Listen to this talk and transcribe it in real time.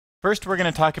First, we're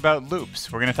going to talk about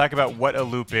loops. We're going to talk about what a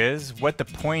loop is, what the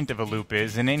point of a loop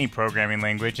is in any programming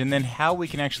language, and then how we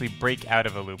can actually break out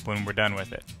of a loop when we're done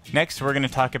with it. Next, we're going to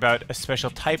talk about a special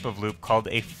type of loop called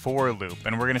a for loop,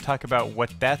 and we're going to talk about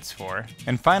what that's for.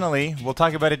 And finally, we'll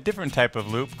talk about a different type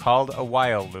of loop called a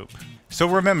while loop. So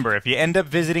remember, if you end up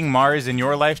visiting Mars in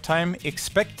your lifetime,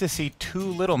 expect to see 2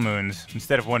 little moons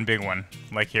instead of 1 big one,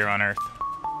 like here on Earth.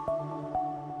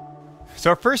 So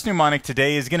our first mnemonic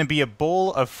today is going to be a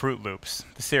bowl of Fruit Loops,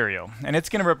 the cereal, and it's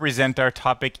going to represent our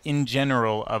topic in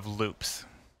general of loops.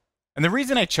 And the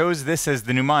reason I chose this as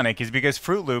the mnemonic is because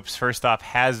Fruit Loops, first off,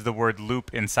 has the word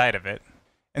loop inside of it.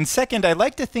 And second, I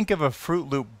like to think of a Fruit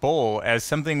Loop bowl as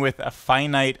something with a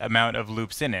finite amount of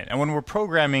loops in it. And when we're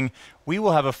programming, we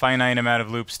will have a finite amount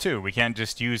of loops too. We can't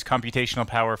just use computational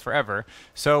power forever.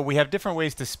 So we have different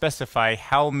ways to specify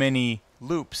how many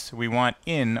loops we want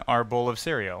in our bowl of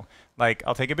cereal. Like,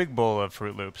 I'll take a big bowl of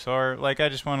Fruit Loops, or like, I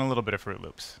just want a little bit of Fruit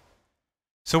Loops.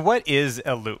 So what is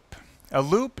a loop? A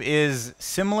loop is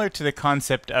similar to the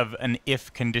concept of an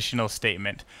if conditional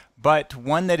statement, but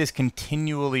one that is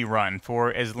continually run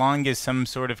for as long as some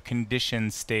sort of condition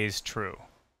stays true.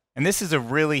 And this is a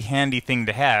really handy thing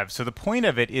to have. So the point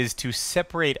of it is to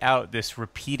separate out this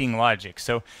repeating logic.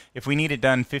 So if we need it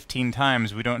done 15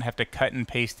 times, we don't have to cut and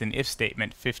paste an if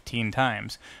statement 15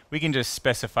 times. We can just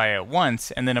specify it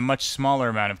once and then a much smaller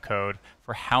amount of code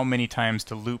for how many times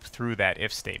to loop through that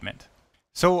if statement.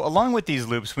 So along with these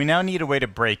loops, we now need a way to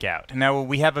break out. Now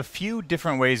we have a few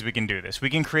different ways we can do this. We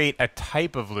can create a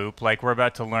type of loop like we're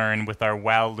about to learn with our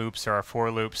while loops or our for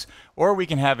loops, or we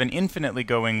can have an infinitely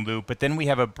going loop, but then we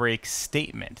have a break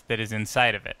statement that is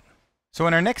inside of it. So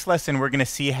in our next lesson, we're going to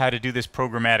see how to do this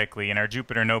programmatically in our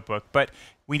Jupyter notebook, but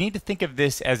we need to think of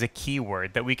this as a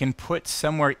keyword that we can put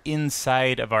somewhere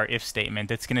inside of our if statement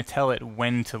that's going to tell it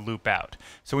when to loop out.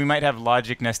 So we might have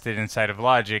logic nested inside of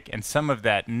logic, and some of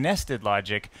that nested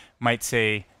logic might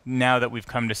say, now that we've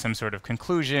come to some sort of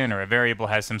conclusion or a variable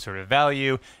has some sort of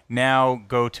value, now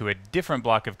go to a different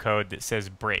block of code that says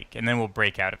break, and then we'll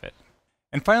break out of it.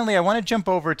 And finally, I want to jump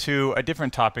over to a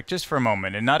different topic just for a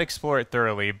moment and not explore it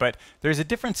thoroughly, but there's a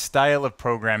different style of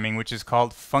programming which is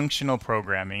called functional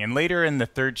programming. And later in the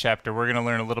 3rd chapter, we're going to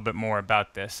learn a little bit more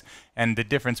about this and the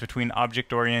difference between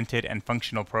object-oriented and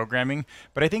functional programming.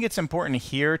 But I think it's important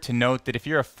here to note that if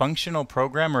you're a functional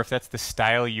programmer, if that's the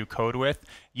style you code with,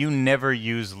 you never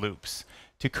use loops.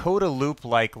 To code a loop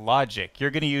like logic,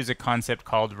 you're going to use a concept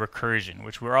called recursion,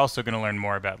 which we're also going to learn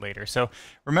more about later. So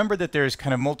remember that there's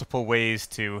kind of multiple ways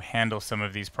to handle some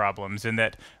of these problems, and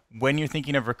that when you're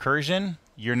thinking of recursion,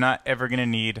 you're not ever going to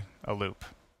need a loop.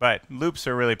 But loops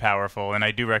are really powerful, and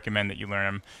I do recommend that you learn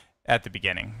them at the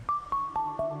beginning.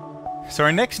 So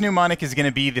our next mnemonic is going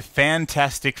to be the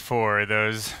Fantastic Four,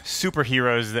 those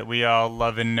superheroes that we all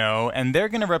love and know, and they're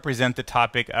going to represent the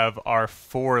topic of our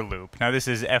for loop. Now this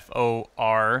is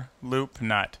F-O-R loop,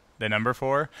 not the number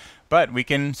 4, but we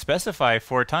can specify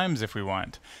 4 times if we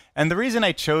want. And the reason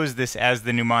I chose this as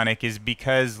the mnemonic is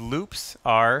because loops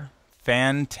are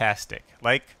fantastic,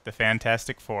 like the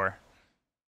Fantastic Four.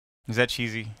 Is that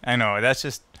cheesy? I know, that's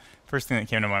just the first thing that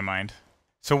came to my mind.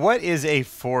 So what is a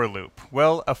for loop?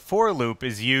 Well, a for loop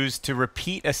is used to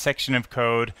repeat a section of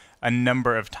code a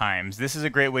number of times. This is a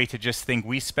great way to just think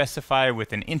we specify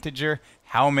with an integer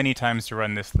how many times to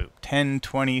run this loop, 10,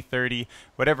 20, 30,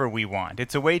 whatever we want.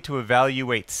 It's a way to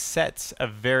evaluate sets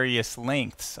of various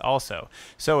lengths also.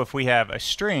 So if we have a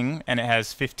string and it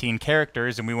has 15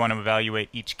 characters and we want to evaluate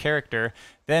each character,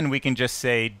 then we can just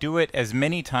say, do it as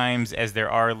many times as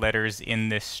there are letters in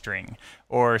this string.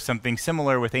 Or something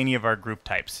similar with any of our group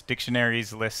types,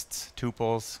 dictionaries, lists,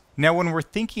 tuples. Now when we're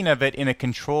thinking of it in a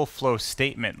control flow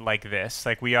statement like this,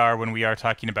 like we are when we are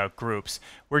talking about groups,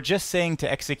 we're just saying to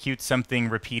execute something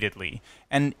repeatedly.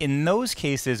 And in those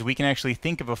cases, we can actually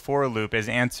think of a for loop as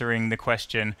answering the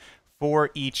question,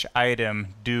 for each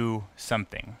item, do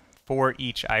something. For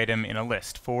each item in a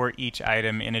list. For each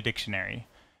item in a dictionary.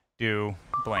 Do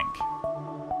blank.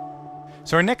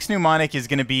 So our next mnemonic is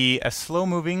going to be a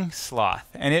slow-moving sloth,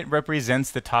 and it represents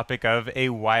the topic of a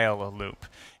while loop.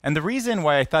 And the reason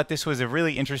why I thought this was a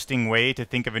really interesting way to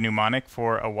think of a mnemonic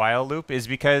for a while loop is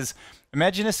because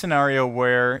imagine a scenario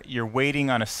where you're waiting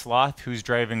on a sloth who's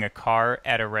driving a car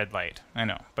at a red light. I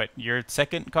know, but your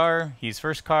second car, he's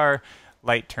first car,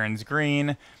 light turns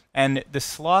green. And the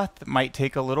sloth might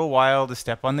take a little while to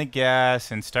step on the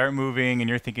gas and start moving, and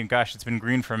you're thinking, gosh, it's been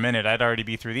green for a minute, I'd already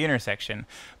be through the intersection.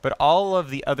 But all of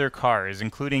the other cars,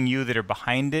 including you that are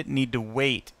behind it, need to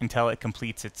wait until it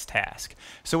completes its task.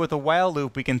 So with a while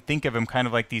loop, we can think of them kind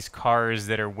of like these cars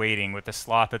that are waiting with the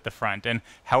sloth at the front. And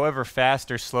however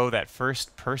fast or slow that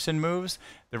first person moves,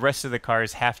 the rest of the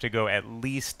cars have to go at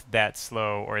least that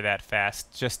slow or that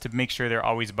fast just to make sure they're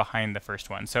always behind the first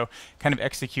one. So kind of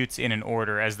executes in an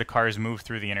order as the cars move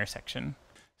through the intersection.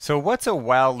 So what's a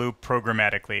while loop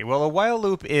programmatically? Well, a while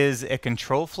loop is a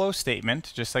control flow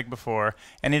statement, just like before,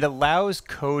 and it allows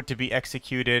code to be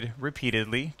executed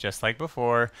repeatedly, just like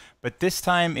before, but this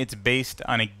time it's based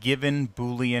on a given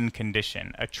Boolean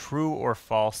condition, a true or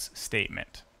false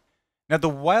statement. Now, the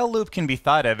while loop can be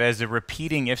thought of as a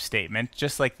repeating if statement,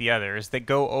 just like the others, that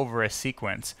go over a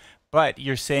sequence. But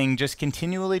you're saying just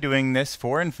continually doing this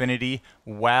for infinity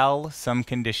while some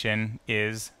condition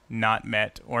is not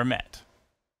met or met.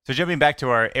 So jumping back to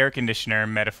our air conditioner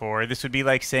metaphor, this would be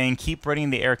like saying keep running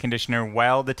the air conditioner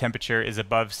while the temperature is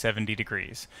above 70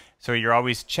 degrees. So you're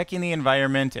always checking the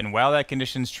environment, and while that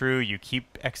condition's true, you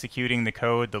keep executing the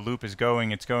code, the loop is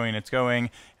going, it's going, it's going,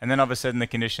 and then all of a sudden the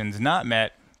condition's not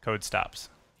met, code stops.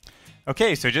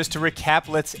 Okay, so just to recap,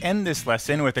 let's end this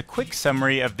lesson with a quick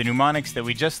summary of the mnemonics that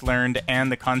we just learned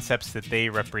and the concepts that they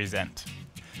represent.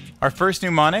 Our first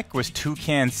mnemonic was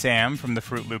Toucan Sam from the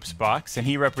Fruit Loops box, and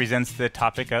he represents the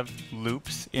topic of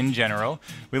loops in general.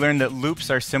 We learned that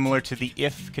loops are similar to the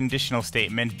if conditional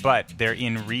statement, but they're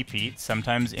in repeat,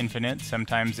 sometimes infinite,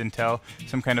 sometimes until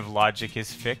some kind of logic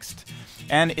is fixed.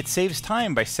 And it saves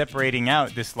time by separating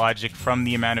out this logic from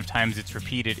the amount of times it's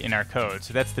repeated in our code.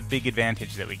 So that's the big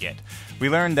advantage that we get. We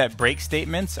learned that break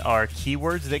statements are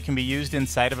keywords that can be used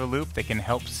inside of a loop that can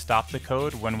help stop the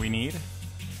code when we need.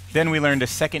 Then we learned a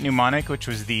second mnemonic, which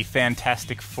was the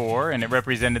Fantastic For, and it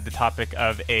represented the topic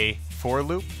of a for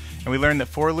loop. And we learned that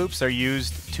for loops are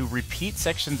used to repeat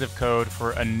sections of code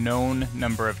for a known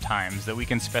number of times that we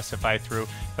can specify through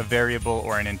a variable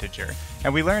or an integer.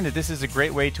 And we learned that this is a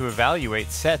great way to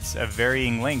evaluate sets of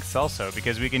varying lengths also,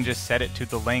 because we can just set it to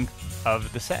the length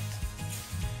of the set.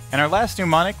 And our last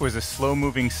mnemonic was a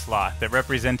slow-moving sloth that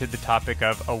represented the topic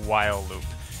of a while loop.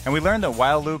 And we learned that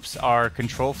while loops are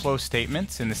control flow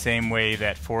statements in the same way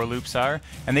that for loops are,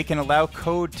 and they can allow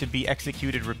code to be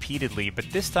executed repeatedly, but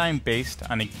this time based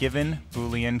on a given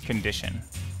Boolean condition.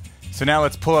 So now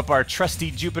let's pull up our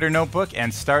trusty Jupyter notebook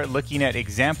and start looking at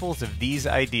examples of these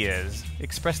ideas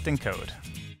expressed in code.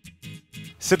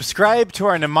 Subscribe to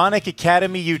our Mnemonic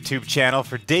Academy YouTube channel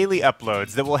for daily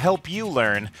uploads that will help you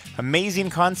learn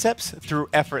amazing concepts through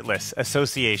effortless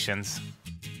associations.